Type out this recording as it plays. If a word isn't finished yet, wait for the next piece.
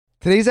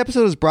Today's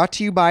episode is brought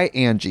to you by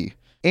Angie.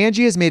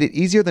 Angie has made it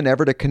easier than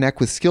ever to connect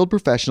with skilled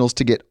professionals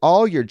to get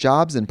all your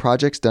jobs and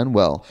projects done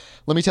well.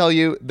 Let me tell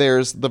you,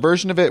 there's the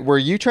version of it where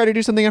you try to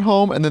do something at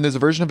home, and then there's a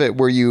version of it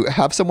where you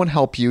have someone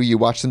help you, you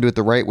watch them do it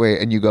the right way,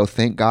 and you go,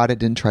 thank God I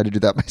didn't try to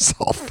do that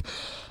myself.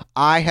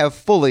 I have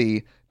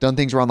fully done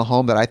things around the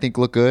home that I think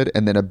look good,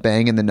 and then a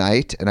bang in the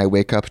night, and I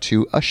wake up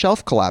to a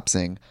shelf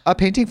collapsing, a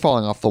painting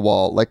falling off the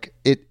wall.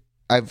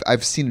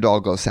 I've seen it all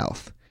go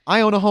south.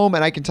 I own a home,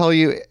 and I can tell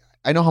you,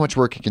 I know how much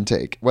work it can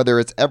take. Whether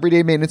it's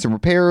everyday maintenance and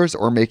repairs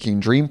or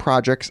making dream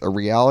projects a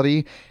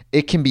reality,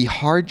 it can be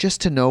hard just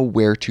to know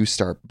where to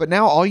start. But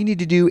now all you need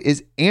to do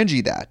is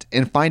Angie that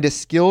and find a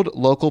skilled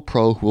local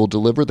pro who will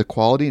deliver the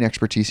quality and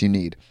expertise you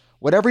need.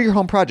 Whatever your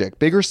home project,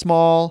 big or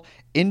small,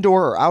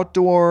 indoor or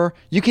outdoor,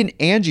 you can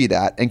Angie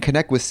that and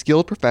connect with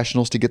skilled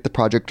professionals to get the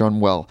project done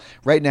well.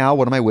 Right now,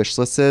 one of my wish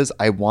lists is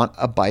I want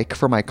a bike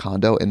for my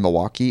condo in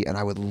Milwaukee, and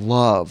I would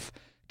love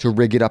to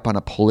rig it up on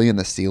a pulley in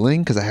the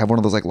ceiling because I have one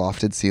of those like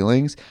lofted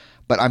ceilings,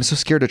 but I'm so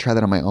scared to try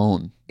that on my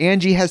own.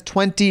 Angie has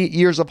 20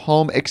 years of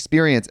home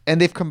experience, and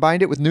they've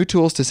combined it with new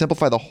tools to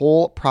simplify the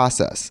whole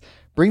process.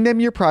 Bring them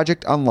your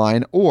project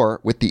online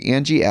or with the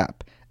Angie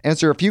app.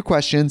 Answer a few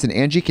questions and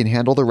Angie can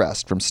handle the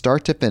rest from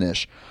start to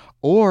finish,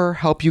 or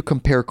help you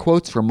compare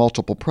quotes from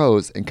multiple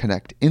pros and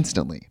connect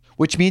instantly,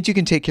 which means you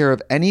can take care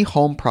of any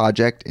home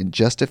project in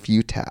just a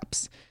few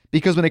taps.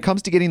 Because when it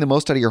comes to getting the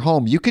most out of your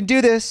home, you can do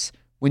this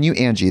when you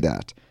Angie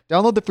that.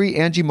 Download the free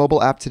Angie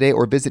mobile app today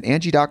or visit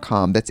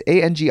Angie.com. That's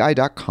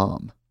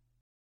ANGI.com.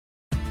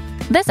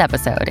 This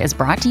episode is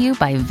brought to you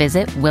by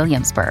Visit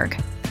Williamsburg.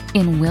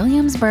 In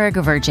Williamsburg,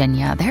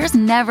 Virginia, there's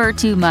never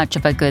too much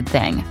of a good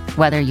thing.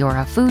 Whether you're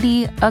a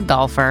foodie, a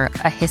golfer,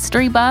 a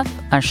history buff,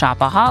 a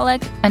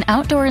shopaholic, an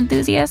outdoor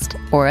enthusiast,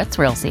 or a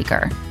thrill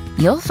seeker,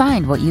 you'll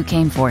find what you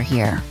came for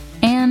here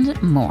and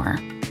more.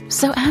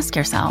 So ask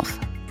yourself,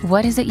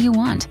 what is it you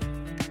want?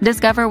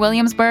 Discover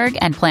Williamsburg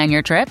and plan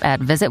your trip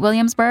at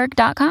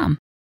visitwilliamsburg.com.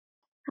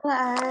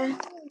 Hello.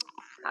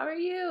 How are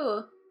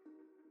you?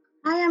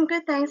 Hi, I'm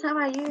good, thanks. How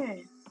are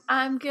you?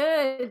 I'm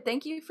good.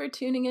 Thank you for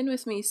tuning in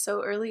with me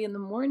so early in the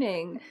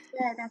morning.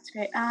 Yeah, that's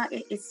great.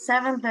 It's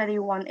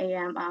 7:31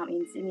 a.m.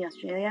 In Sydney,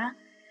 Australia.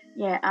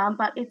 Yeah,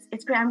 but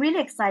it's great. I'm really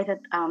excited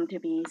to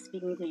be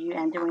speaking to you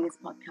and doing this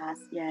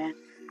podcast. Yeah.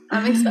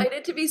 I'm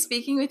excited to be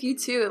speaking with you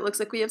too. It looks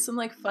like we have some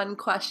fun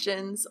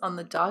questions on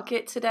the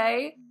docket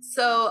today.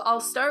 So I'll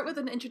start with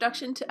an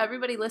introduction to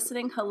everybody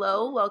listening.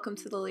 Hello, welcome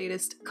to the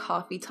latest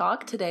Coffee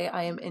Talk. Today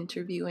I am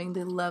interviewing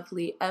the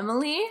lovely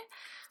Emily,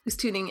 who's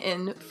tuning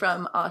in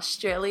from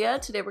Australia.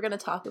 Today we're going to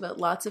talk about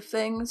lots of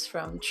things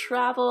from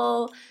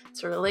travel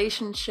to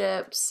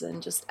relationships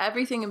and just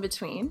everything in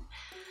between.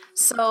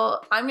 So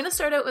I'm going to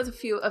start out with a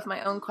few of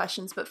my own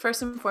questions, but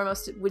first and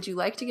foremost, would you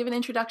like to give an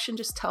introduction?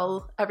 Just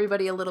tell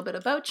everybody a little bit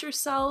about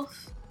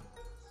yourself.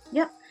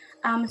 Yep.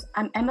 I'm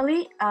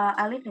Emily.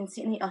 I live in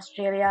Sydney,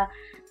 Australia.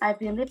 I've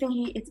been living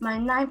here. It's my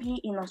 9th year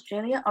in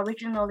Australia.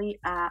 Originally,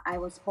 I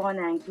was born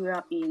and grew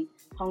up in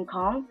Hong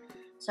Kong.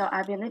 So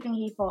I've been living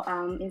here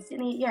in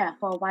Sydney,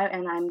 for a while,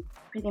 and I'm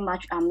pretty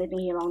much living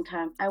here long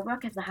term. I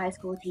work as a high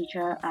school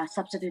teacher,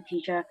 substitute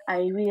teacher.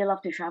 I really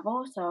love to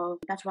travel, so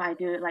that's why I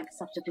do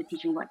substitute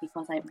teaching work,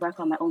 because I work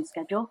on my own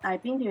schedule.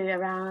 I've been to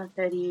around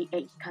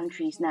 38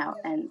 countries now,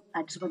 and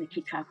I just want to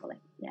keep traveling.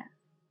 Yeah.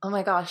 Oh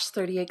my gosh,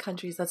 38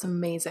 countries. That's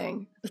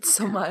amazing. That's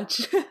so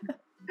much.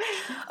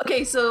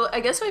 Okay, so I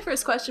guess my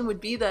first question would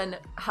be then,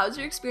 how's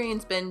your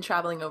experience been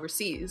traveling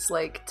overseas?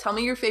 Tell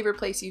me your favorite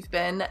place you've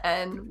been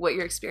and what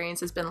your experience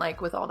has been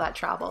like with all that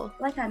travel.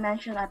 Like I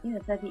mentioned, I've been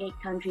to 38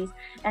 countries,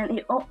 and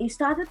it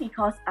started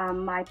because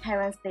my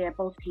parents, they are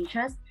both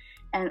teachers.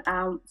 And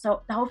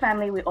so the whole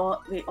family, we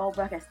all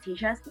work as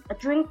teachers.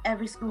 During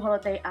every school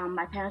holiday,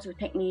 my parents would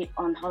take me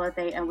on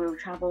holiday and we will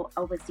travel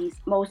overseas.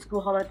 Most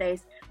school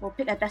holidays, we'll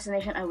pick a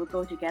destination and we'll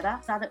go together.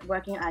 Started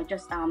working, I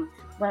just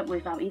went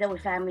with either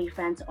with family,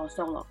 friends, or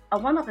solo.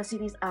 One of the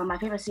cities, my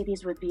favorite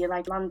cities would be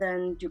like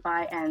London,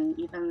 Dubai, and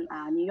even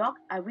New York.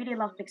 I really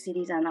love big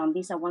cities, and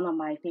these are one of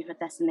my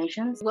favorite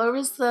destinations. Where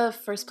was the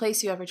first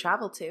place you ever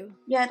traveled to?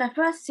 Yeah, the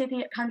first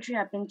country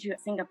I've been to,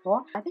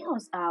 Singapore. I think I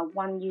was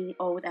 1 year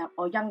old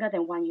or younger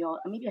than 1 year old,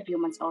 maybe a few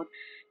months old,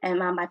 and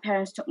my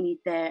parents took me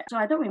there. So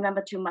I don't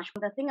remember too much.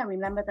 The thing I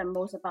remember the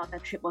most about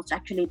that trip was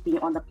actually being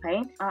on the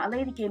plane. A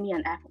lady gave me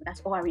an apple.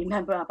 That's all I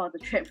remember about the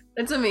trip.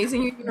 It's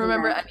amazing you can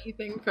remember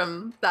anything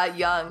from that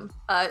young.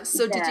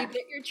 Did you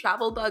get your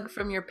travel bug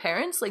from your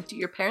parents? Do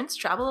your parents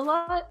travel a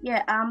lot?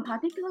 Yeah,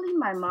 particularly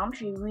my mom,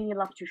 she really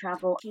loves to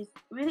travel. She's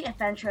really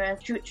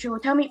adventurous. She will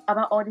tell me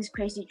about all these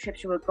crazy trips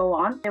she would go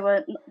on. They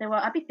were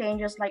a bit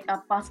dangerous, like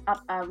a bus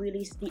up a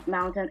really steep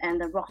mountain and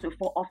the rocks would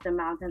fall off the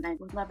mountain, and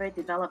it was not very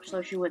developed,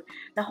 so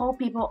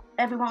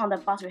everyone on the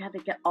bus would have to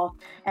get off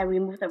and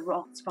remove the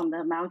rocks from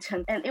the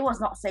mountain, and it was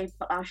not safe,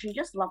 but she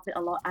just loved it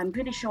a lot. I'm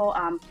pretty sure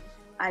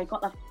I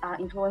got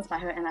influenced by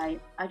her, and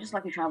I just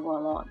like to travel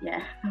a lot.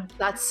 Yeah.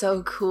 That's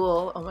so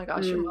cool. Oh my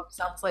gosh, your mom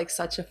sounds like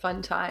such a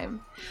fun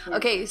time. Yeah.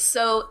 Okay,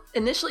 so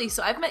initially,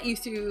 I've met you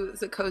through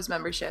the Co's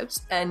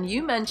memberships, and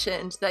you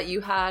mentioned that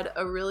you had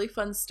a really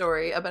fun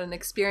story about an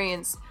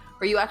experience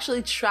where you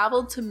actually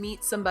traveled to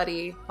meet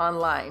somebody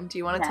online. Do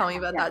you want to tell me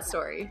about that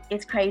story?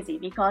 It's crazy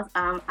because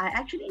I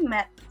actually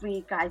met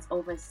 3 guys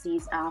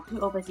overseas. Flew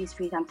overseas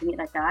 3 times to meet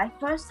that guy.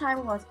 First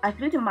time was I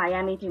flew to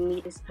Miami to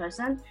meet this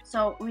person.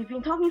 So we've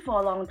been talking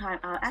for a long time.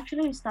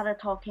 Actually, we started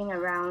talking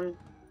around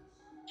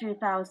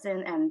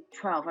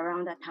 2012,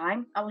 around that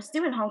time. I was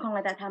still in Hong Kong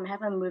at that time. I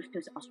haven't moved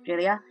to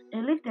Australia.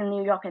 He lived in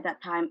New York at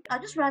that time. I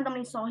just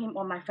randomly saw him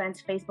on my friend's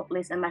Facebook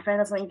list, and my friend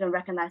doesn't even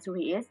recognize who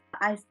he is.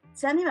 I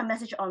sent him a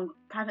message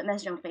private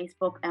message on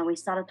Facebook, and we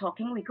started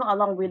talking. We got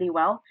along really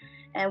well,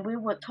 and we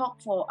would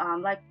talk for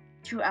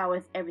 2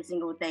 hours every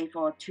single day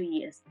for 2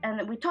 years.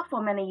 And we talked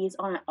for many years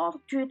on and off.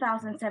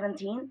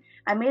 2017,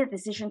 I made a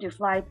decision to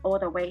fly all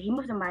the way. He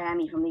moved to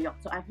Miami from New York,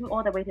 so I flew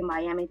all the way to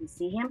Miami to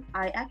see him.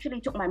 I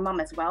actually took my mom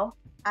as well.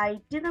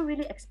 I didn't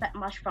really expect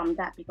much from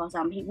that because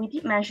we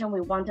did mention we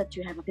wanted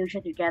to have a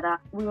future together.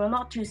 We were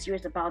not too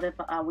serious about it,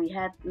 but we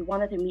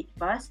wanted to meet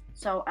first.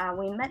 So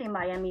we met in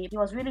Miami. He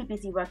was really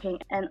busy working,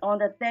 and on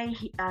the day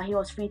he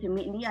was free to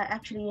meet me, I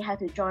actually had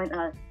to join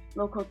a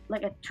local,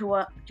 like a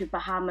tour to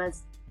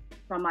Bahamas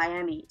from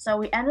Miami. So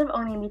we ended up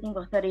only meeting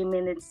for 30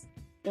 minutes.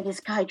 In this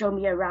car, he drove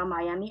me around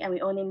Miami, and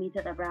we only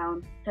meted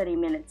around 30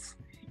 minutes.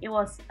 It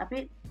was a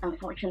bit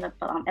unfortunate,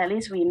 but at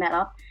least we met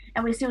up,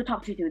 and we still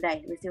talk to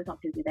today.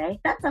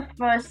 That's the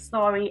first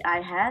story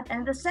I had.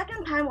 And the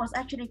second time was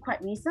actually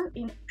quite recent.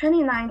 In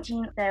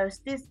 2019, there was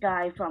this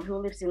guy who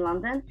lives in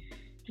London.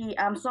 He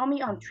saw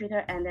me on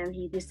Twitter, and then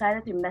he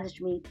decided to message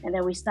me, and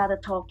then we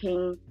started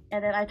talking.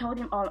 And then I told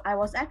him I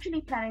was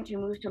actually planning to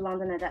move to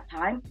London at that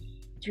time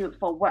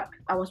for work.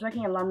 I was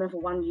working in London for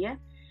 1 year.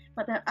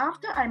 But then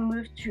after I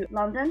moved to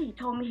London, he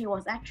told me he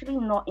was actually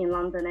not in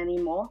London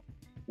anymore.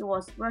 He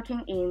was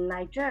working in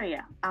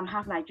Nigeria. I'm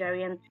half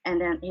Nigerian,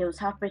 and then he was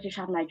half British,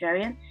 half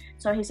Nigerian.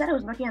 So he said he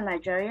was working in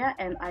Nigeria,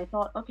 and I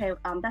thought, okay,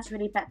 that's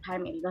really bad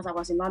timing because I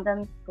was in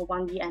London for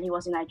 1 year and he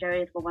was in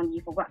Nigeria for 1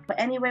 year for work. But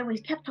anyway, we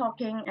kept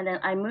talking, and then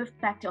I moved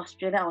back to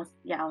Australia.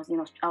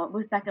 I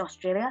moved back to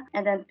Australia,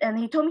 and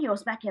he told me he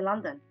was back in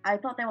London. I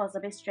thought that was a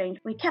bit strange.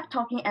 We kept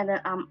talking, and then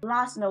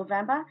last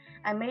November,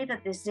 I made the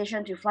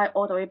decision to fly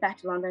all the way back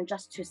to London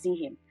just to see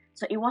him.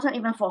 So it wasn't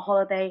even for a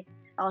holiday.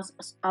 I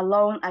was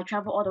alone. I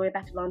traveled all the way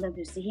back to London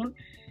to see him.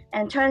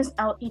 And turns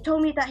out he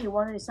told me that he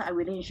wanted to start a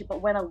relationship,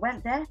 but when I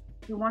went there,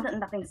 he wanted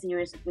nothing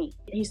serious with me.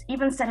 He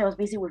even said he was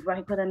busy with work,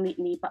 he couldn't meet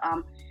me. But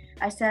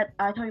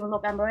I told him,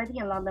 look, I'm already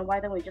in London, why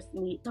don't we just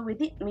meet? So we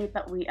did meet,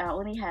 but we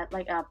only had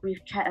like a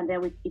brief chat, and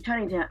then it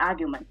turned into an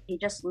argument. He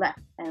just left,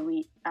 and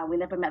we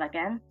never met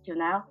again till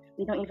now.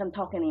 We don't even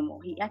talk anymore.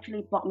 He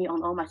actually blocked me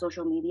on all my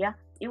social media.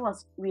 It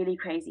was really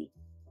crazy.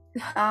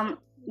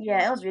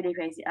 Yeah, it was really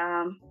crazy.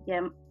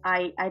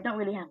 I don't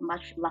really have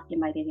much luck in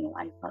my dating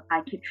life, but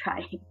I keep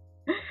trying.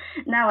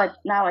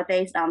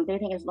 Nowadays,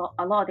 dating is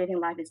a lot of dating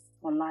life is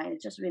online.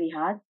 It's just really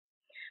hard.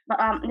 But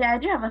I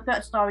do have a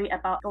third story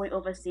about going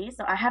overseas,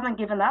 so I haven't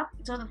given up.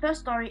 So the third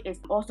story is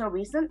also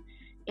recent.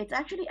 It's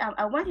actually,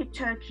 I went to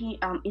Turkey,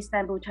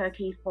 Istanbul,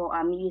 Turkey for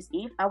New Year's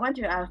Eve. I went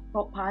to a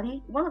folk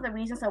party. One of the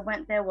reasons I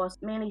went there was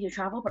mainly to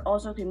travel, but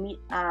also to meet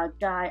a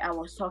guy I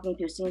was talking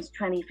to since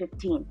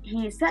 2015.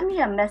 He sent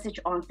me a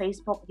message on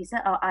Facebook. He said,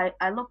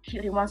 I look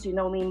cute, he wants to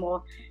know me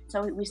more.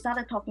 So we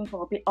started talking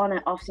for a bit on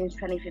and off since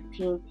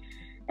 2015.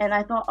 And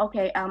I thought,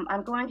 okay,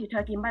 I'm going to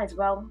Turkey, might as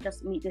well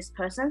just meet this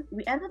person.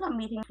 We ended up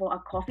meeting for a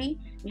coffee.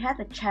 We had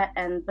a chat,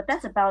 but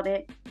that's about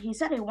it. He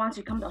said he wants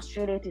to come to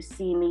Australia to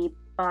see me,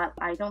 but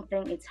I don't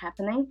think it's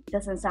happening. He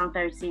doesn't sound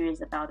very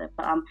serious about it,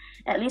 but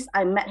at least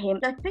I met him.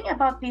 The thing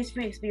about these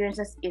 3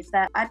 experiences is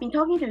that I've been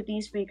talking to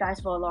these 3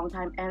 guys for a long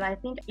time, and I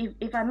think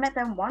if I met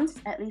them once,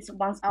 at least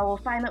once, I will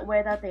find out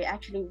whether they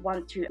actually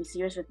want to be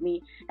serious with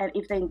me. And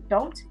if they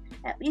don't,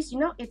 at least,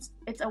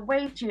 it's a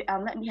way to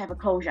let me have a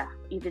closure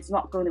if it's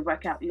not going to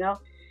work out,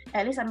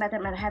 At least I met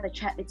them and I had a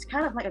chat. It's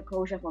kind of like a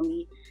closure for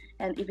me.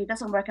 And if it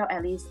doesn't work out,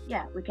 at least,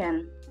 yeah, we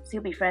can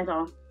still be friends,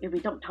 or if we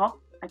don't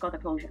talk, I got the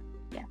closure.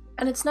 Yeah.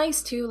 And it's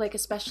nice too, like,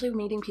 especially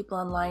meeting people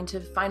online, to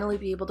finally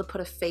be able to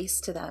put a face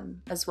to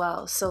them as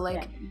well. So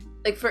like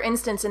for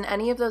instance, in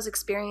any of those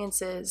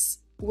experiences,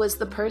 was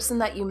the person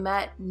that you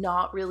met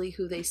not really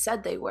who they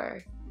said they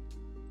were?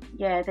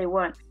 Yeah, they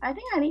weren't. I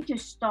think I need to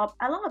stop.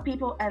 A lot of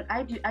people, and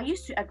I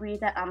used to agree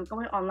that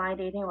going online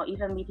dating or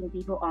even meeting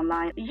people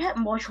online, you have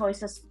more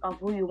choices of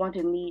who you want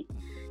to meet,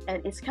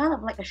 and it's kind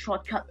of like a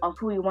shortcut of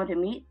who you want to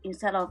meet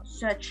instead of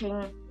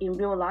searching in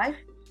real life.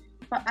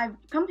 But I've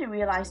come to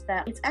realize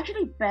that it's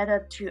actually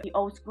better to be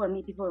old school and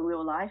meet people in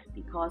real life,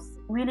 because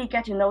really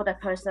get to know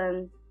that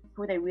person,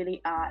 who they really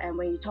are, and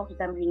when you talk to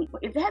them,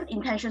 if they have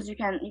intentions, you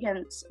can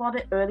spot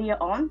it earlier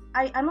on.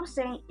 I'm not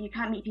saying you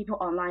can't meet people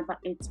online, but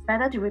it's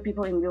better to meet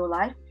people in real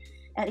life.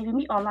 And if you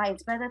meet online,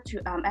 it's better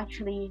to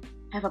actually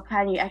have a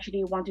plan you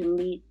actually want to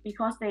meet,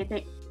 because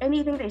they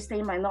anything they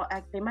say might not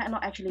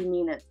actually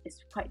mean it.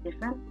 It's quite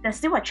different. There's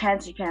still a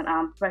chance you can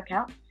work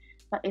out,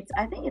 but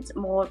I think it's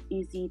more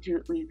easy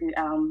to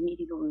meet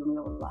people in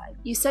real life.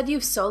 You said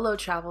you've solo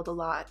traveled a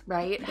lot,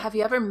 right? Have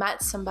you ever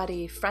met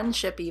somebody,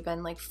 friendship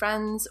even, like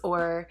friends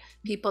or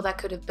people that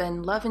could have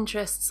been love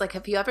interests? Like,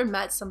 have you ever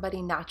met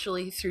somebody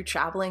naturally through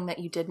traveling that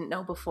you didn't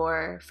know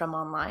before from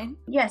online?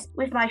 Yes,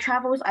 with my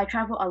travels, I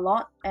travel a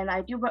lot, and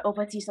I do work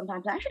overseas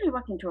sometimes. I actually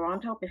worked in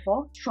Toronto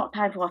before, short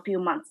time for a few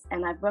months,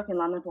 and I've worked in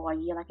London for a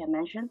year, like I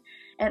mentioned.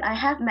 And I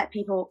have met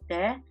people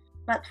there,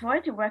 but for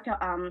it to work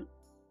out,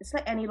 it's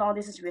like any long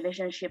distance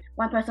relationship.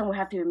 One person will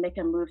have to make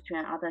a move to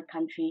another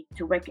country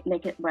to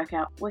make it work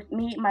out. With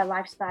me, my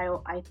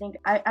lifestyle, I think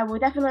I will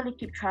definitely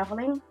keep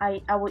traveling.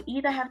 I will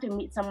either have to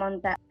meet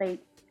someone that they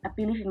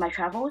believe in my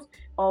travels,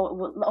 or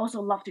would also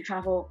love to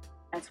travel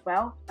as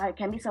well. I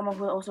can meet someone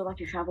who also like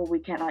to travel. We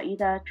can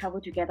either travel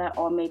together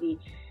or maybe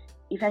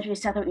eventually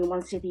settle in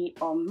one city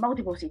or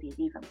multiple cities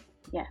even.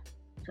 Yeah,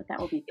 so that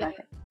would be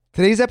perfect.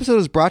 Today's episode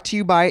is brought to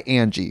you by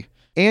Angie.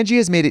 Angie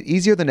has made it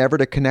easier than ever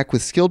to connect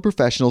with skilled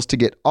professionals to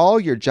get all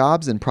your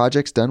jobs and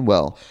projects done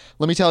well.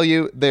 Let me tell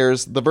you,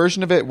 there's the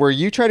version of it where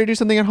you try to do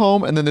something at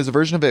home, and then there's a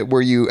version of it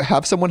where you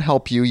have someone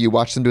help you, you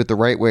watch them do it the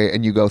right way,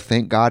 and you go,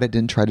 thank God I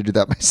didn't try to do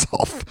that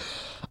myself.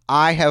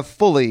 I have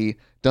fully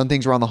done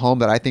things around the home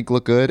that I think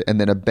look good, and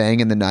then a bang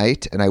in the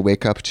night, and I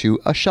wake up to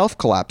a shelf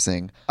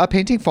collapsing, a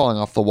painting falling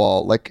off the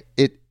wall.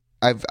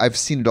 I've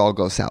seen it all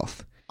go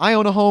south. I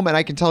own a home, and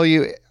I can tell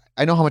you,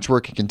 I know how much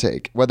work it can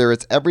take. Whether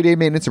it's everyday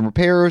maintenance and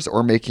repairs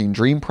or making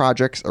dream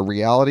projects a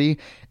reality,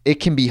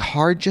 it can be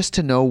hard just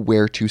to know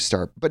where to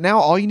start. But now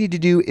all you need to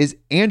do is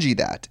Angie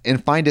that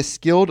and find a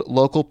skilled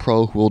local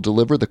pro who will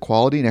deliver the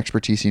quality and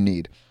expertise you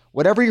need.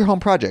 Whatever your home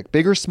project,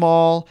 big or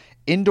small,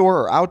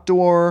 indoor or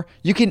outdoor,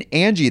 you can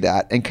Angie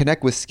that and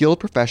connect with skilled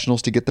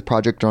professionals to get the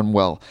project done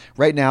well.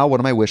 Right now, one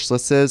of my wish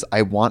lists is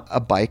I want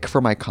a bike for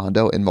my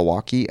condo in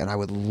Milwaukee, and I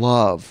would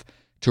love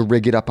to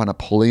rig it up on a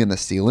pulley in the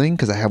ceiling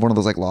because I have one of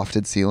those like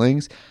lofted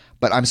ceilings,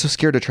 but I'm so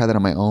scared to try that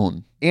on my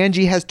own.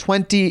 Angie has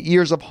 20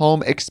 years of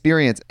home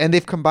experience, and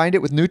they've combined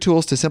it with new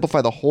tools to simplify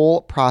the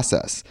whole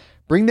process.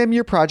 Bring them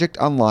your project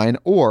online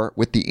or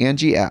with the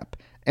Angie app.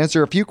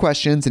 Answer a few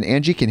questions and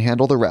Angie can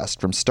handle the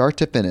rest from start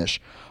to finish,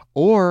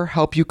 or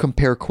help you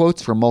compare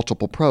quotes from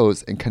multiple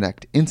pros and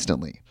connect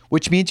instantly,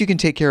 which means you can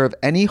take care of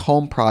any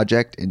home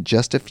project in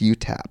just a few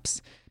taps.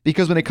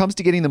 Because when it comes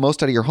to getting the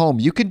most out of your home,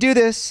 you can do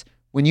this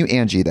when you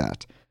Angie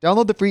that.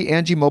 Download the free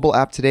Angie mobile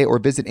app today or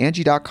visit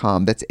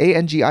Angie.com. That's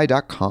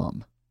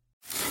ANGI.com.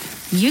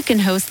 You can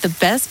host the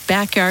best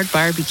backyard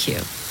barbecue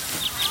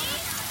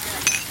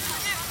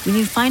when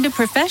you find a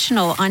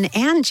professional on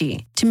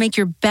Angie to make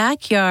your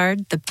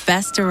backyard the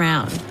best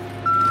around.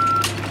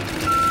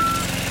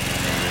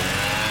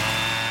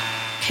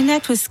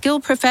 Connect with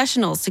skilled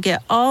professionals to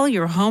get all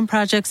your home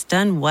projects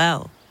done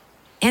well.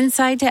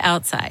 Inside to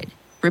outside,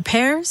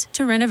 repairs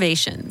to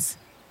renovations.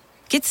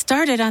 Get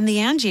started on the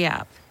Angie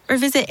app or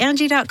visit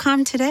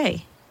Angie.com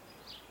today.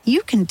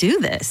 You can do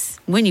this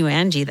when you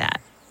Angie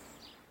that.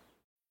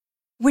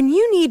 When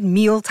you need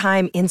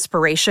mealtime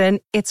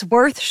inspiration, it's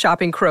worth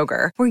shopping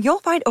Kroger, where you'll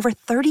find over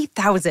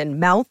 30,000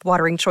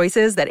 mouth-watering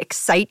choices that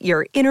excite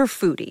your inner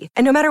foodie.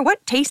 And no matter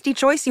what tasty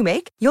choice you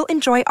make, you'll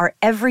enjoy our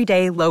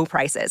everyday low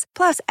prices,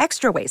 plus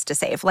extra ways to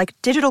save, like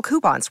digital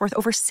coupons worth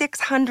over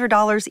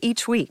 $600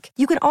 each week.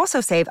 You can also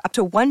save up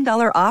to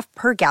 $1 off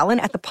per gallon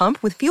at the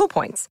pump with fuel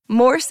points.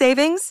 More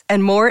savings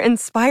and more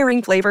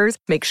inspiring flavors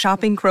make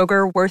shopping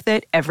Kroger worth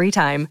it every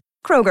time.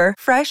 Kroger,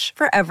 fresh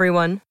for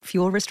everyone.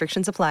 Fuel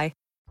restrictions apply.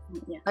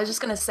 Yeah. I was just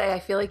going to say,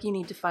 I feel like you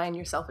need to find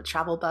yourself a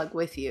travel bug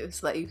with you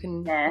so that you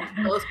can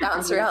both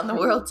bounce around the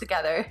world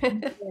together. Yeah,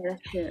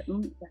 that's true.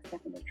 That's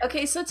definitely true.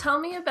 Okay, so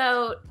tell me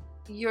about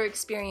your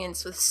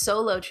experience with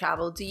solo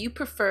travel. Do you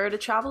prefer to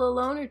travel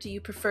alone or do you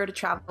prefer to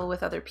travel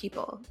with other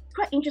people? It's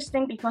quite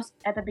interesting because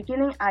at the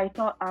beginning, I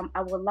thought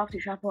I would love to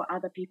travel with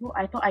other people.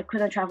 I thought I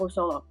couldn't travel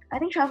solo. I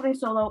think traveling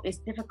solo is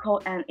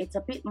difficult and it's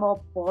a bit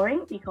more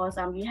boring because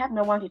you have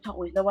no one to talk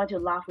with, no one to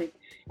laugh with,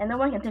 and no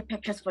one can take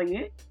pictures for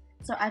you.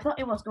 So I thought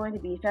it was going to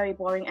be very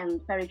boring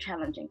and very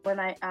challenging. When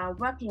I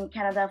worked in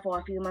Canada for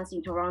a few months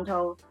in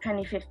Toronto,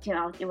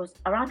 2015, it was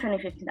around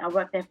 2015, I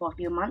worked there for a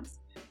few months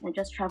and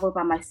just traveled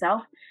by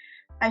myself.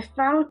 I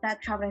found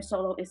that traveling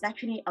solo is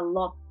actually a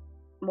lot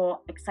more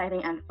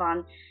exciting and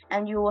fun,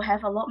 and you will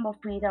have a lot more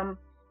freedom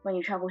when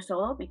you travel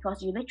solo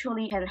because you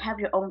literally can have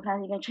your own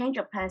plans. You can change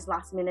your plans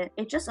last minute.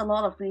 It's just a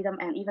lot of freedom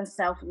and even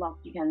self-love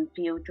you can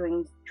feel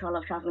during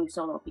traveling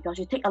solo because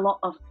you take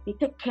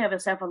care of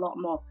yourself a lot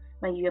more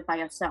when you're by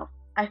yourself.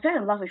 I fell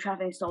in love with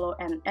traveling solo,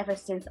 and ever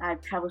since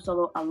I've traveled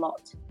solo a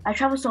lot. I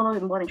travel solo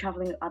more than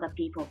traveling with other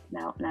people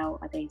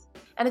nowadays.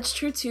 And it's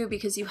true too,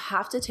 because you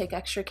have to take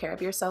extra care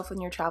of yourself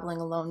when you're traveling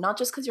alone, not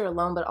just because you're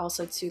alone, but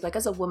also too, like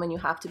as a woman, you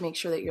have to make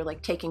sure that you're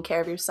like taking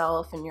care of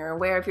yourself and you're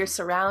aware of your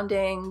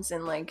surroundings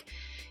and like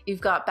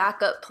you've got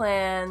backup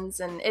plans.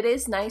 And it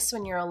is nice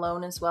when you're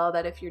alone as well,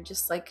 that if you're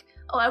just like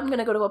oh, I'm going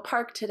to go to a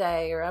park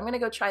today, or I'm going to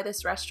go try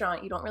this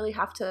restaurant. You don't really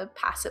have to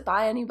pass it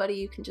by anybody.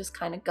 You can just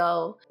kind of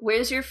go.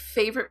 Where's your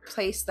favorite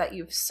place that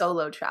you've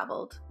solo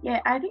traveled? Yeah,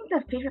 I think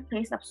the favorite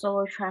place of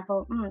solo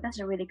travel, that's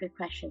a really good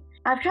question.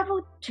 I've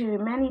traveled to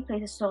many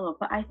places solo,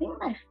 but I think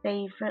my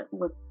favorite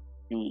would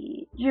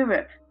be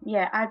Europe.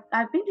 Yeah,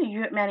 I've been to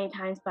Europe many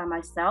times by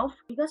myself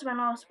because when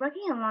I was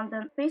working in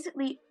London,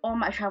 basically all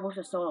my travels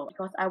were solo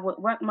because I would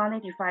work Monday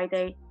to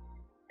Friday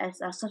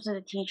as a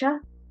substitute teacher,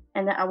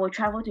 and then I will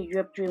travel to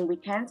Europe during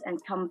weekends and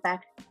come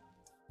back.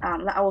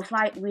 Like I will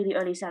fly really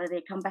early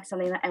Saturday, come back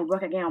Sunday night, and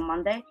work again on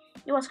Monday.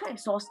 It was quite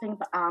exhausting,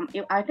 but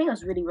I think it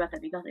was really worth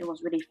it because it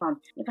was really fun.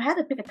 If I had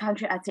to pick a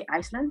country, I'd say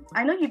Iceland.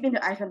 I know you've been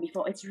to Iceland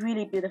before. It's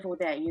really beautiful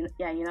there.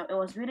 It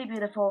was really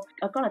beautiful.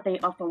 I got a day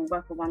off from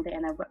work for one day,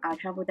 and I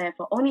traveled there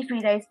for only 3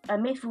 days. I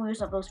made full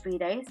use of those 3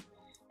 days,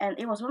 and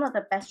it was one of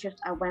the best trips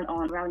I went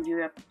on around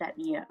Europe that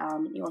year.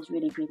 It was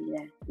really pretty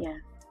there. Yeah.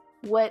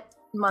 What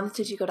month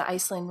did you go to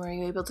Iceland? Were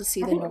you able to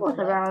see the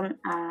Northern Lights?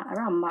 It was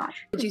around March.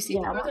 Did you see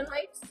the Northern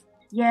Lights?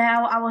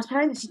 Yeah, I was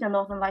planning to see the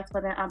Northern Lights,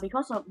 but then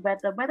because of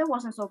the weather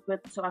wasn't so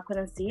good, so I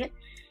couldn't see it.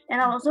 And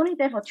I was only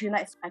there for 2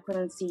 nights. I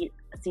couldn't see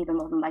the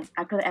Northern Lights.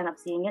 I couldn't end up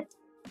seeing it.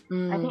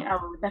 I think I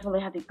will definitely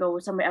have to go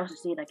somewhere else to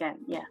see it again.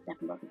 Yeah,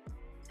 definitely.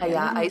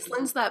 Yeah,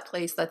 Iceland's that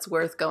place that's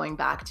worth going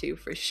back to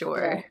for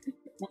sure.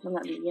 Yeah,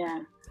 definitely, yeah.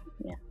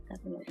 Yeah,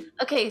 definitely.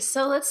 Okay,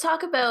 so let's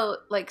talk about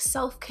like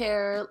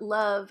self-care,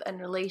 love, and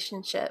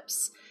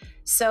relationships.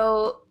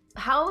 So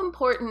how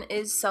important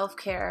is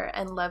self-care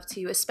and love to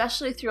you,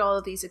 especially through all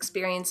of these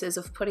experiences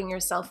of putting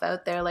yourself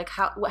out there? Like,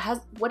 what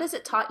has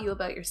it taught you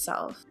about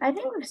yourself? I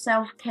think with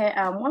self-care,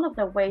 one of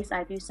the ways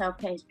I do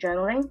self-care is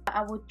journaling.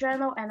 I would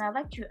journal, and I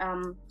like to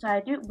so I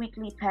do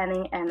weekly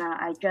planning, and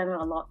I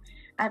journal a lot.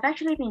 I've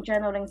actually been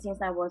journaling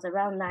since I was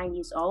around 9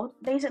 years old.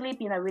 Basically,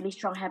 been a really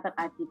strong habit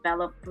I've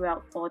developed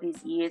throughout all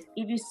these years.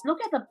 If you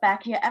look at the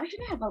back here, I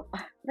actually have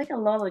a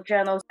lot of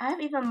journals. I have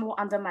even more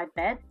under my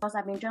bed because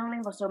I've been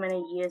journaling for so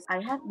many years.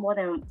 I have more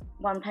than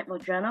one type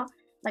of journal,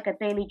 like a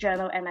daily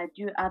journal, and I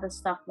do other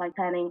stuff like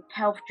planning,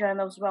 health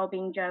journals,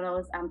 well-being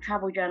journals,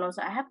 travel journals.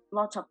 I have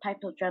lots of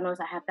types of journals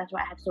That's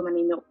why I have so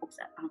many notebooks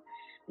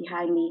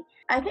behind me.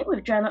 I think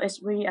with journal,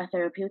 it's really a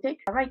therapeutic.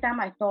 I write down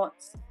my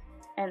thoughts,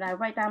 and I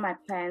write down my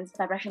plans,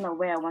 direction of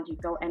where I want to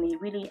go, and it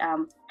really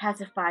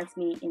pacifies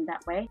me in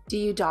that way. Do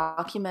you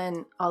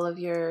document all of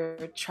your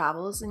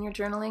travels in your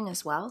journaling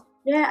as well?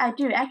 Yeah, I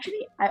do.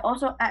 Actually, I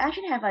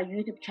actually have a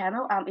YouTube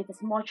channel. It's a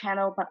small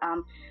channel, but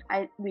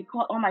I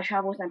record all my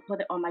travels and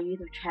put it on my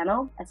YouTube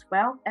channel as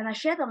well. And I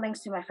share the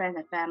links to my friends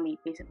and family,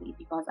 basically,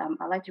 because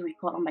I like to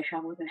record all my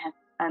travels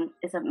and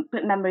it's a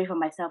good memory for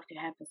myself to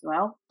have as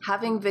well.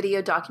 Having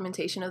video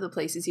documentation of the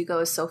places you go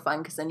is so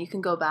fun because then you can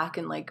go back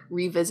and like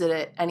revisit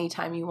it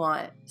anytime you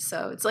want.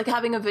 So it's like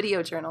having a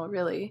video journal,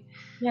 really.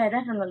 Yeah,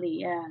 definitely.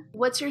 Yeah.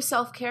 What's your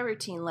self-care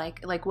routine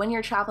like? Like when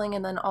you're traveling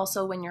and then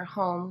also when you're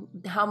home,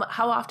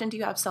 how often do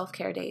you have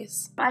self-care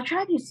days? I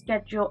try to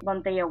schedule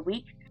 1 day a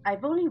week.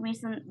 I've only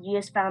recent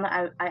years found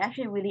out I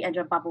actually really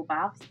enjoy bubble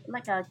baths.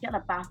 Like get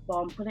a bath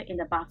bomb, put it in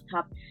the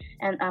bathtub,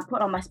 and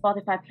put on my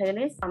Spotify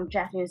playlist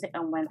jazz music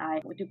and when I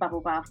do bubble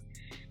baths.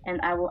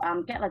 And I will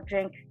get a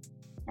drink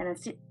and then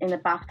sit in the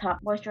bathtub,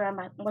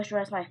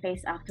 moisturize my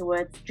face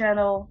afterwards,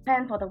 journal,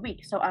 plan for the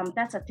week. So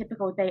that's a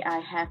typical day I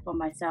have for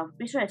myself.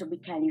 Usually it's a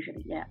weekend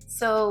usually, yeah.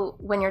 So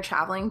when you're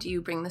traveling, do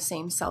you bring the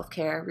same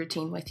self-care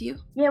routine with you?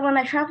 Yeah, when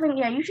I'm traveling,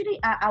 usually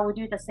I will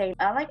do the same.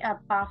 I like a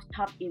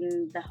bathtub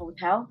in the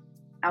hotel.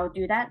 I'll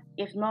do that.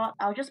 If not,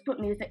 I'll just put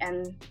music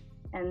and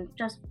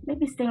just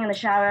maybe sing in the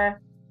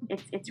shower.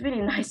 It's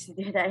really nice to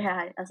do that.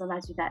 Yeah, it's so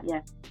nice to do that.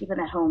 Yeah, even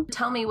at home.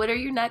 Tell me, what are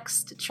your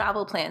next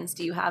travel plans?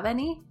 Do you have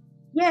any?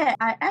 Yeah,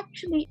 I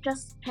actually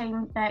just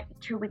came back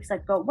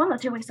 1 or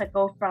 2 weeks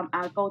ago from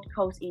Gold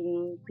Coast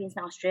in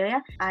Queensland,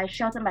 Australia. I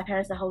sheltered my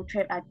parents the whole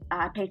trip.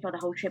 I paid for the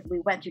whole trip.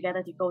 We went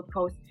together to Gold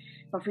Coast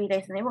for 3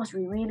 days and it was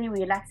really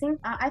relaxing.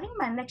 I think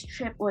my next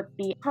trip would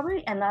be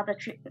probably another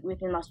trip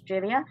within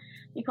Australia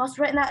because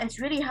right now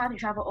it's really hard to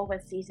travel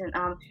overseas and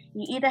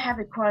you either have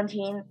to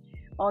quarantine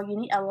or you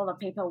need a lot of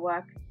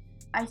paperwork.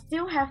 I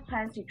still have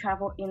plans to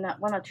travel in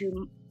 1 or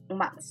 2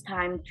 months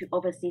time to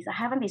overseas. I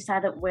haven't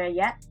decided where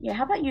yet. Yeah,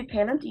 how about you,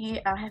 Kaylin? Do you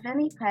have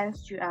any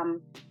plans to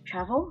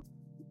travel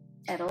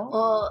at all?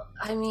 Well,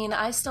 I mean,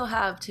 I still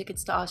have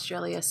tickets to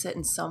Australia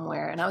sitting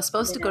somewhere, and I was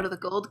supposed to go to the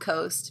Gold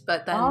Coast,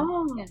 but then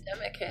the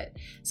pandemic hit.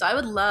 So I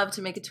would love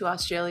to make it to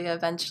Australia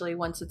eventually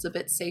once it's a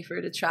bit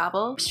safer to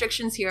travel.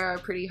 Restrictions here are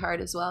pretty hard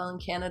as well in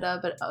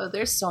Canada, but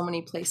there's so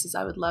many places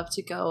I would love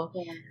to go.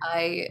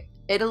 Yeah.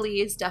 Italy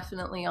is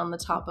definitely on the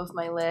top of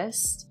my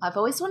list. I've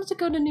always wanted to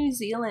go to New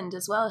Zealand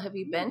as well. Have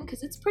you been?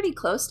 Because it's pretty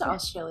close to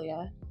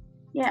Australia.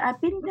 Yeah,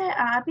 I've been there.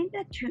 I've been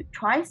there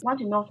twice. One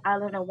to North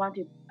Island and one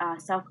to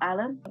South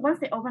Island. Once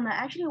they open, I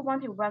actually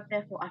want to work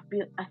there for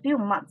a few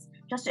months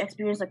just to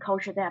experience the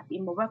culture there, the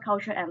work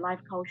culture and life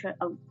culture,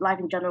 life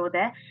in general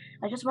there.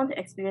 I just want to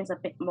experience a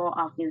bit more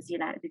of New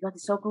Zealand because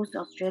it's so close to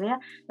Australia,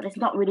 but it's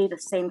not really the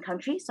same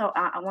country. So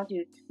I want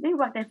to maybe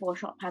work there for a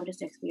short time just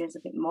to experience a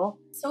bit more.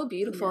 So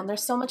beautiful. And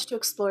there's so much to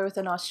explore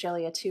within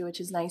Australia too, which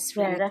is nice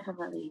for you. Yeah,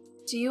 definitely.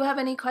 Do you have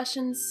any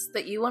questions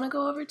that you want to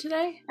go over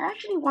today? I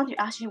actually want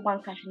to ask you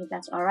one question, if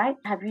that's all right.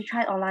 Have you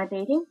tried online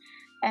dating?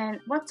 And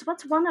what's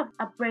one of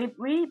a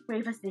really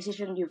bravest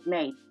decision you've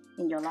made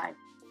in your life?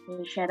 Can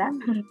you share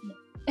that?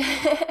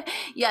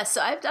 Yes,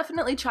 so I've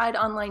definitely tried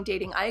online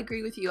dating. I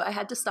agree with you. I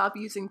had to stop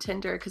using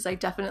Tinder because I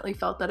definitely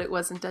felt that it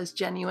wasn't as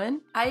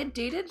genuine. I had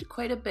dated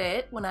quite a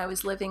bit when I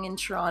was living in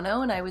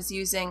Toronto, and I was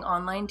using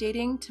online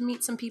dating to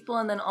meet some people,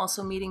 and then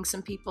also meeting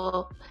some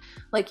people,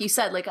 like you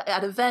said, like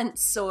at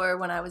events or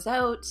when I was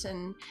out,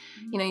 and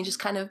you just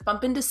kind of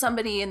bump into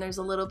somebody and there's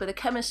a little bit of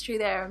chemistry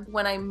there.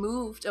 When I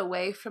moved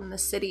away from the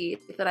city,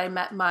 that I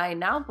met my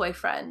now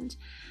boyfriend.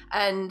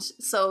 And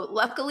so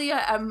luckily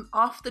I'm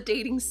off the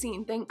dating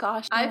scene, thank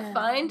gosh. Yeah. I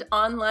find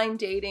online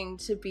dating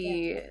to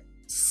be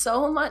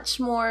so much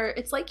more,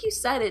 it's like you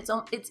said,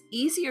 it's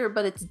easier,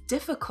 but it's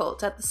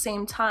difficult at the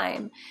same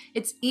time.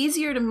 It's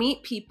easier to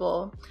meet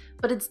people,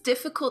 but it's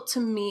difficult to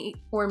meet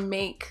or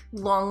make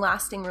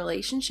long-lasting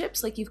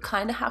relationships. Like you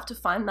kind of have to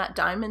find that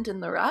diamond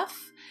in the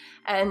rough.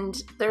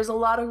 And there's a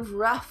lot of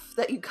rough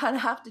that you kind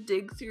of have to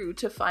dig through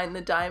to find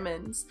the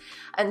diamonds.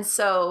 And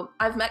so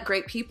I've met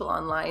great people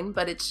online,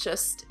 but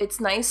it's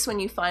nice when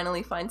you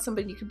finally find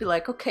somebody you can be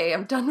like, okay,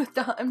 I'm done with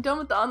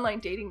the online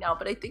dating now.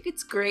 But I think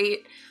it's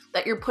great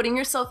that you're putting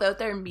yourself out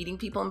there and meeting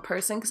people in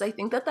person, because I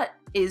think that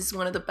is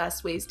one of the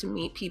best ways to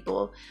meet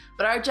people.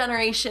 But our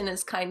generation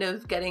is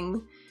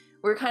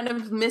we're kind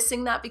of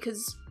missing that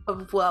because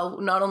of, well,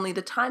 not only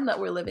the time that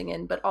we're living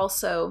in, but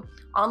also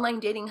online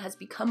dating has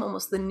become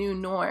almost the new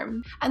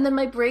norm. And then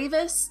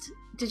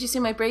did you say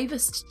my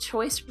bravest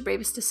choice,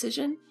 bravest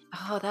decision?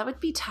 Oh, that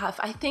would be tough.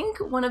 I think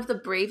one of the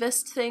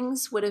bravest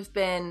things would have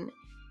been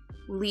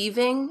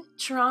leaving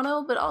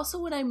Toronto, but also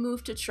when I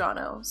moved to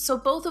Toronto. So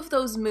both of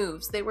those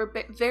moves, they were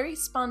very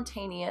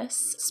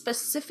spontaneous,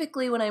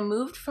 specifically when I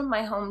moved from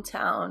my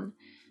hometown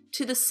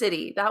to the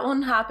city. That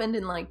one happened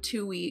in like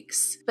 2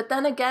 weeks. But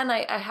then again,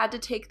 I had to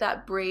take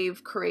that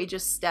brave,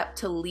 courageous step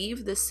to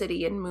leave the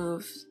city and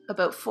move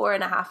about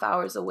 4.5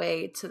 hours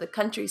away to the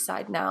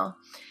countryside now.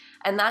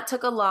 And that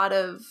took a lot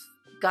of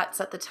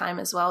guts at the time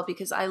as well,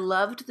 because I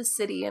loved the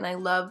city and I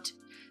loved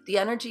the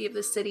energy of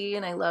the city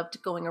and I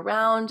loved going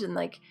around and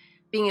like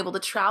being able to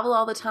travel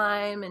all the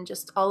time and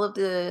just all of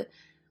the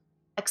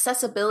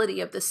accessibility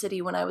of the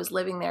city when I was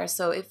living there.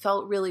 So it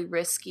felt really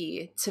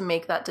risky to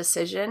make that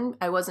decision.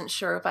 I wasn't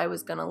sure if I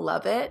was going to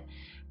love it.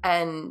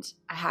 And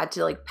I had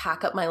to like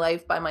pack up my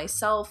life by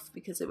myself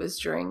because it was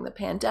during the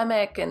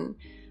pandemic. And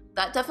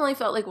that definitely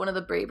felt like one of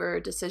the braver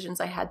decisions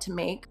I had to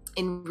make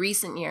in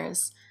recent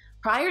years.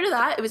 Prior to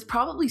that, it was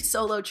probably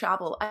solo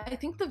travel. I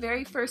think the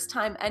very first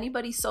time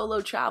anybody solo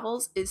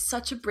travels is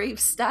such a brave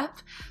step,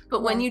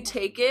 but when you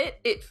take it,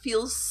 it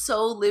feels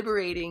so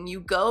liberating. You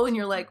go and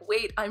you're like,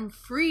 wait, I'm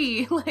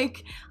free.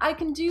 Like, I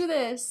can do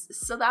this.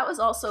 So that was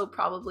also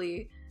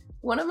probably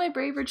one of my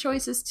braver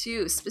choices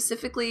too,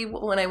 specifically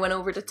when I went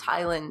over to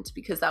Thailand,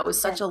 because that was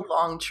such a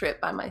long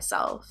trip by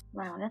myself.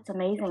 Wow, that's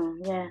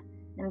amazing. Yeah.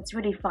 And it's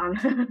really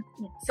fun.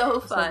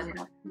 So fun.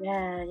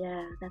 Yeah,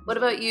 definitely. What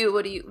about you?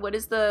 What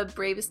is the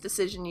bravest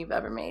decision you've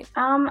ever made?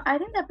 I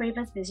think the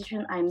bravest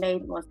decision I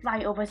made was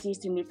fly overseas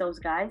to meet those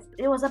guys.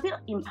 It was a bit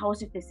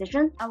impulsive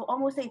decision. I would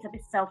almost say it's a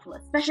bit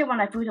selfless, especially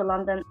when I flew to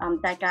London,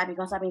 that guy,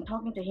 because I've been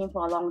talking to him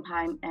for a long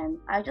time and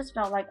I just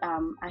felt like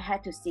I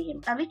had to see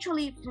him. I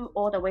literally flew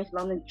all the way to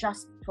London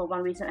just for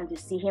one reason, and to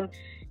see him.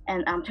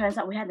 And turns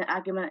out we had an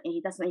argument and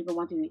he doesn't even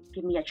want to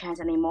give me a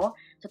chance anymore.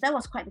 So that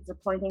was quite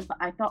disappointing, but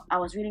I thought I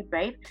was really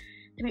brave.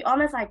 To be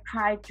honest, I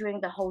cried during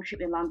the whole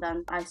trip in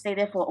London. I stayed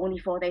there for only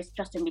 4 days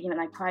just to meet him,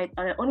 and I cried.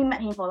 I only met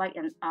him for like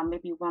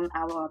maybe 1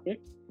 hour or a bit,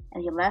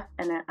 and he left,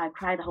 and then I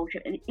cried the whole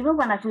trip. And even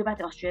when I flew back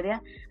to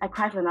Australia, I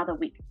cried for another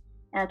week.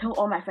 And I told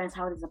all my friends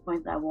how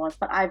disappointed I was.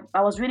 But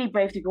I was really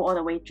brave to go all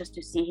the way just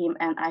to see him,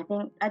 and I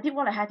think I did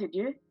what I had to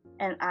do.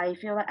 And I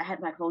feel like I had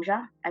my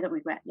closure. I don't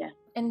regret,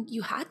 And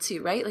you had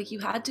to, right? Like you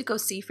had to go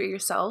see for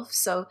yourself.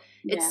 So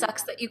it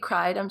sucks that you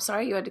cried. I'm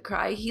sorry you had to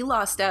cry. He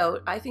lost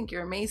out. I think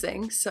you're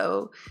amazing.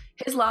 So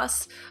his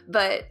loss.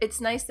 But it's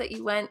nice that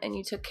you went and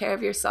you took care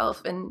of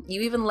yourself. And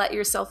you even let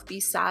yourself be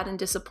sad and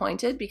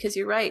disappointed, because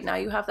you're right. Now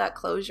you have that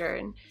closure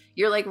and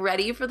you're like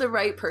ready for the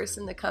right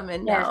person to come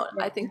in now.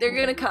 I think they're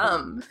going to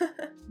come.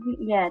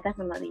 Yeah,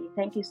 definitely.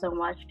 Thank you so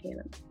much,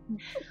 Kaylin.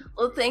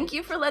 Well, thank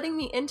you for letting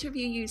me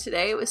interview you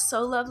today. It was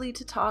so lovely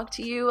to talk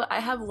to you. I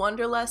have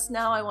Wanderlust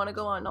now. I want to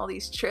go on all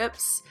these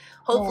trips.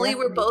 Hopefully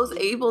we're both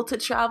able to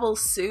travel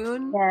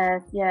soon.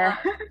 Yes, yeah.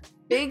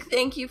 Big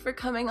thank you for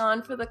coming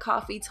on for the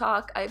coffee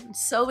talk. I've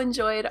so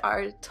enjoyed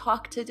our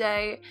talk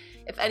today.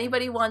 If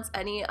anybody wants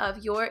any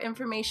of your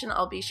information,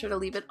 I'll be sure to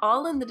leave it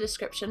all in the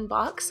description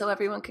box so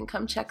everyone can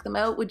come check them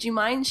out. Would you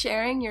mind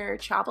sharing your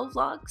travel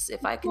vlogs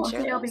if I can share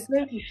those? It'll be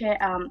great to share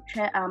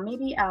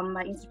maybe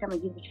my Instagram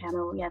and YouTube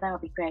channel. Yeah, that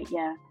would be great.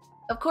 Yeah.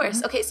 Of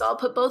course. Okay, so I'll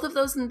put both of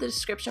those in the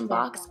description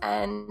box.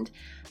 And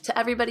to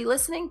everybody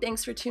listening,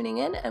 thanks for tuning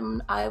in,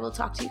 and I will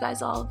talk to you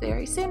guys all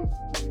very soon.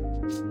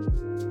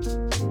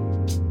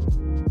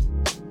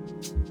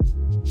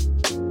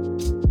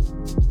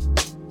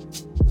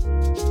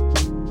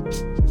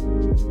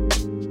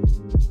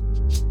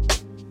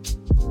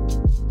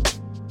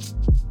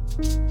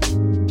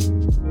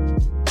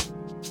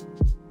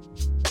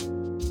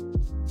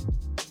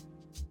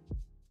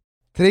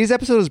 Today's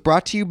episode is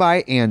brought to you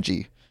by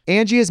Angie.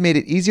 Angie has made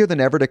it easier than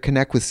ever to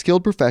connect with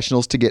skilled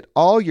professionals to get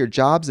all your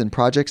jobs and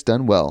projects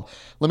done well.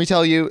 Let me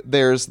tell you,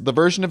 there's the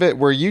version of it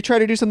where you try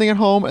to do something at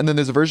home, and then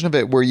there's a version of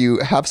it where you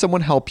have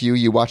someone help you,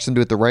 you watch them do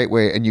it the right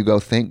way, and you go,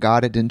 thank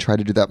God I didn't try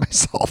to do that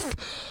myself.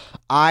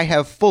 I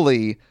have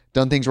fully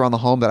done things around the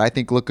home that I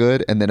think look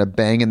good, and then a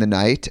bang in the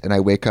night, and I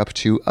wake up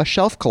to a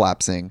shelf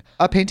collapsing,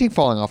 a painting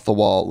falling off the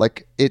wall.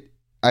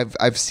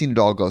 I've seen it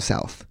all go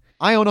south.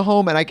 I own a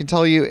home, and I can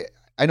tell you,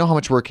 I know how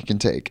much work it can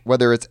take.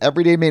 Whether it's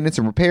everyday maintenance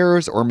and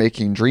repairs or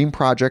making dream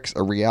projects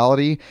a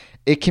reality,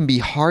 it can be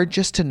hard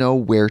just to know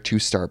where to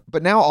start.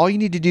 But now all you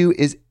need to do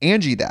is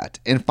Angie that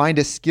and find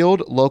a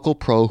skilled local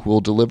pro who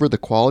will deliver the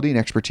quality and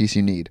expertise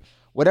you need.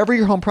 Whatever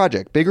your home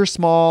project, big or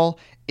small,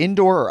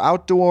 indoor or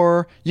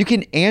outdoor, you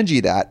can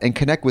Angie that and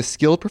connect with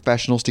skilled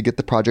professionals to get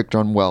the project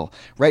done well.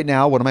 Right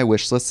now, one of my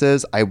wish lists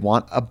is I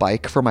want a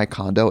bike for my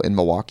condo in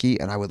Milwaukee,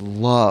 and I would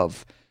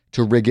love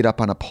to rig it up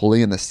on a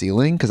pulley in the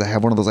ceiling because I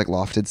have one of those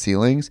lofted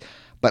ceilings,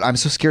 but I'm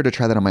so scared to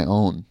try that on my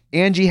own.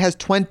 Angie has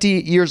 20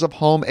 years of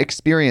home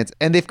experience,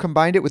 and they've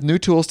combined it with new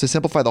tools to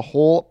simplify the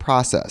whole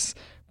process.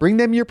 Bring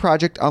them your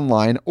project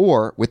online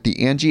or with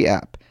the Angie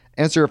app.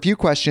 Answer a few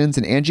questions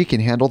and Angie can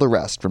handle the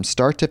rest from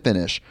start to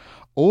finish,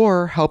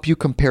 or help you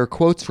compare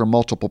quotes from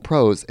multiple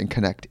pros and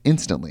connect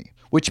instantly,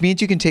 which means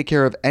you can take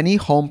care of any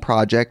home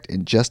project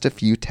in just a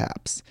few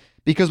taps.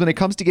 Because when it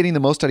comes to getting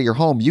the most out of your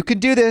home, you can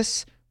do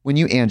this when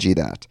you Angie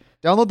that.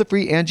 Download the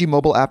free Angie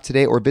mobile app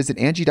today or visit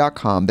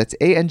Angie.com. That's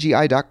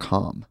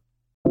ANGI.com.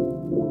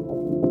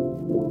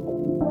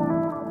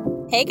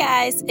 Hey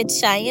guys, it's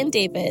Cheyenne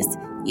Davis.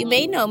 You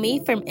may know me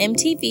from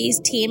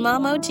MTV's Teen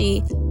Mom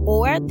OG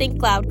or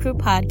Think Loud Crew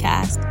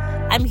podcast.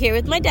 I'm here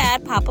with my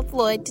dad, Papa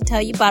Floyd, to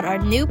tell you about our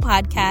new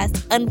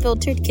podcast,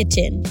 Unfiltered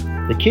Kitchen.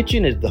 The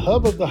kitchen is the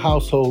hub of the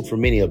household for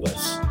many of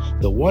us.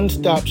 The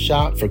one-stop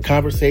shop for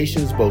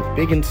conversations both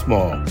big and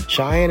small.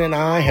 Cheyenne and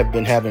I have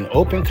been having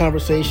open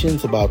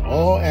conversations about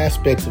all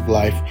aspects of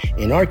life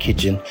in our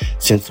kitchen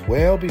since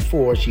well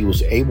before she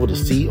was able to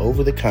see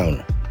over the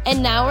counter.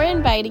 And now we're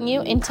inviting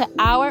you into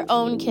our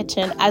own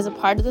kitchen as a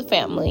part of the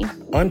family.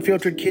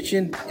 Unfiltered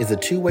Kitchen is a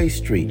two-way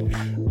street.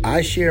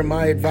 I share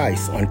my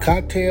advice on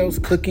cocktails,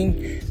 cooking,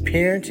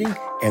 parenting,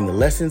 and the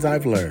lessons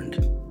I've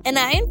learned. And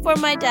I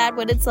inform my dad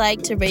what it's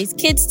like to raise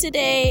kids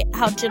today,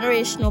 how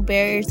generational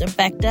barriers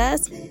affect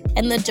us,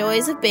 and the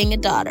joys of being a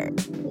daughter.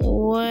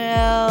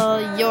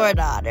 Well, your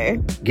daughter.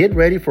 Get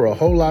ready for a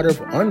whole lot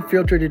of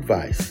unfiltered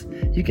advice.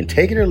 You can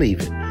take it or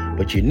leave it,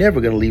 but you're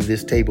never going to leave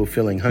this table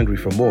feeling hungry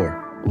for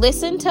more.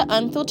 Listen to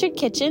Unfiltered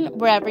Kitchen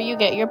wherever you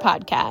get your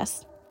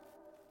podcasts.